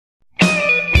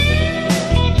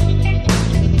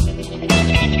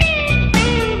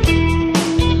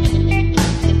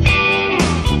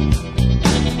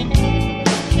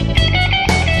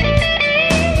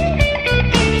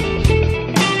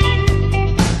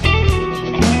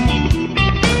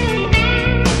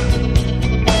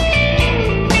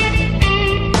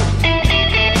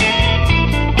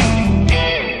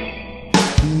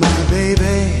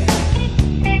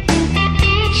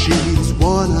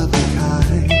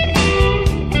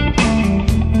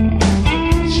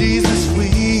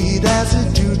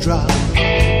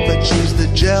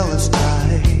jealous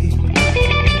type.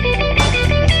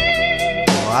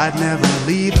 Oh, I'd never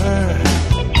leave her,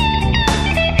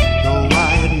 though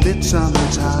I admit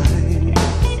sometimes I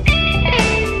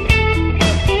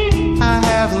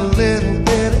have a little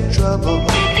bit of trouble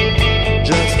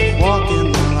just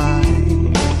walking the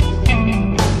line.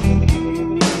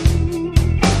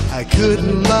 I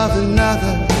couldn't love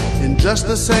another in just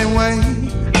the same way,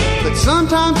 but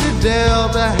sometimes you're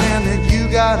dealt a hand that you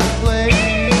gotta play.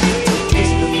 It's a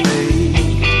twist of fate,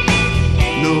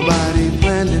 nobody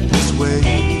planned it this way.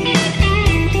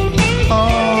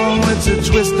 Oh, it's a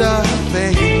twist of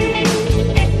fate,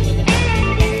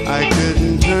 I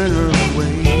couldn't turn her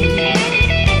away.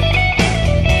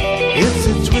 It's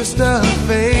a twist of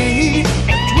fate,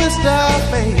 a twist of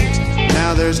fate.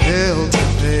 Now there's hell to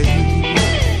pay.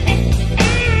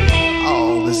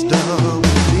 All this double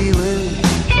feeling,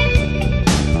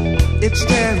 it's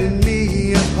tearing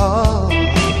me apart.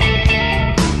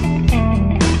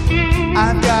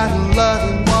 I've got a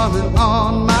loving woman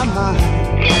on my mind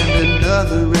and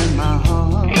another in my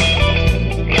heart.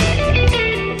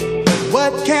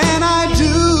 What can I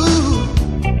do?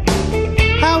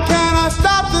 How can I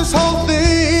stop this whole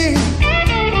thing?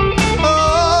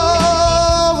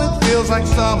 Oh, it feels like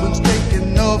someone's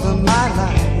taking over my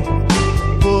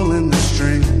life, pulling the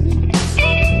strings.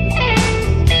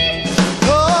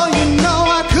 Oh, you know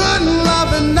I couldn't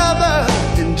love another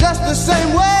in just the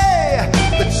same way,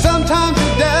 but sometimes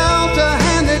you're dealt a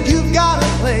hand that you've gotta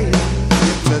play.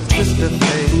 It's a twist of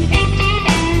fate,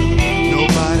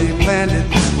 nobody planned it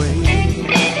this way.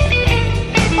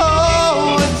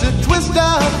 Oh, it's a twist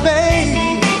of fate,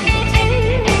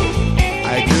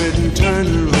 I couldn't turn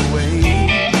her away.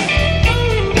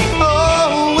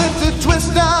 Oh, it's a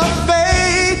twist of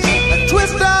fate, a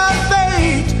twist of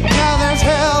fate. Now there's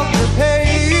hell to pay.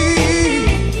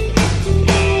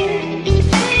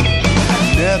 I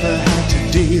never had to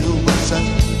deal with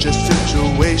such a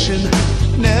situation,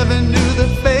 never knew the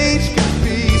fates could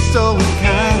be so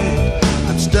kind.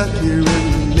 I'm stuck here in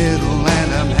the middle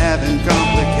and I'm having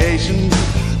complications.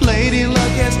 Lady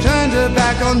luck has turned her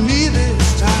back on me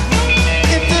this time.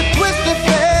 It's a twist of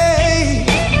fate,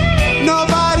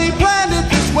 nobody planned it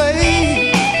this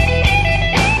way.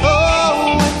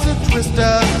 Oh, it's a twist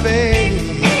of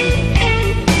fate,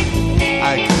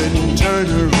 I couldn't turn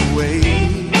her away.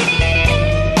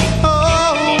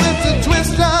 Oh, it's a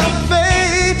twist of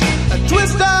fate, a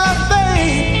twist of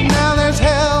fate. Now there's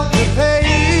hell to pay.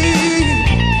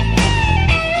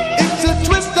 It's a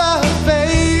twist of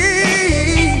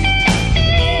fate,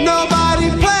 nobody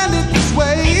planned it this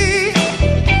way.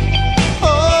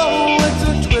 Oh, it's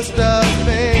a twist of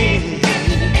fate,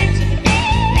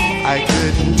 I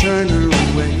couldn't turn her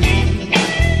away.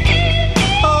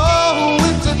 Oh,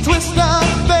 it's a twist of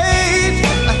fate,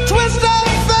 a twist of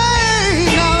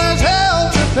fate. Now there's hell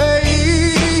to pay.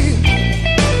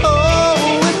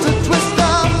 Oh, it's a twist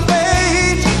of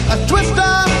fate, a twist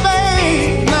of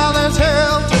fate. Now there's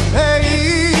hell to pay.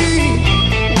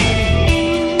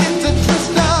 It's a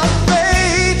twist of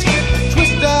fate, a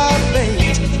twist of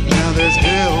fate. Now there's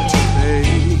hell to pay.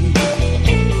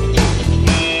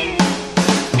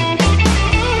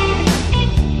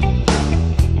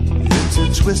 It's a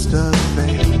twist of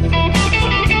fate.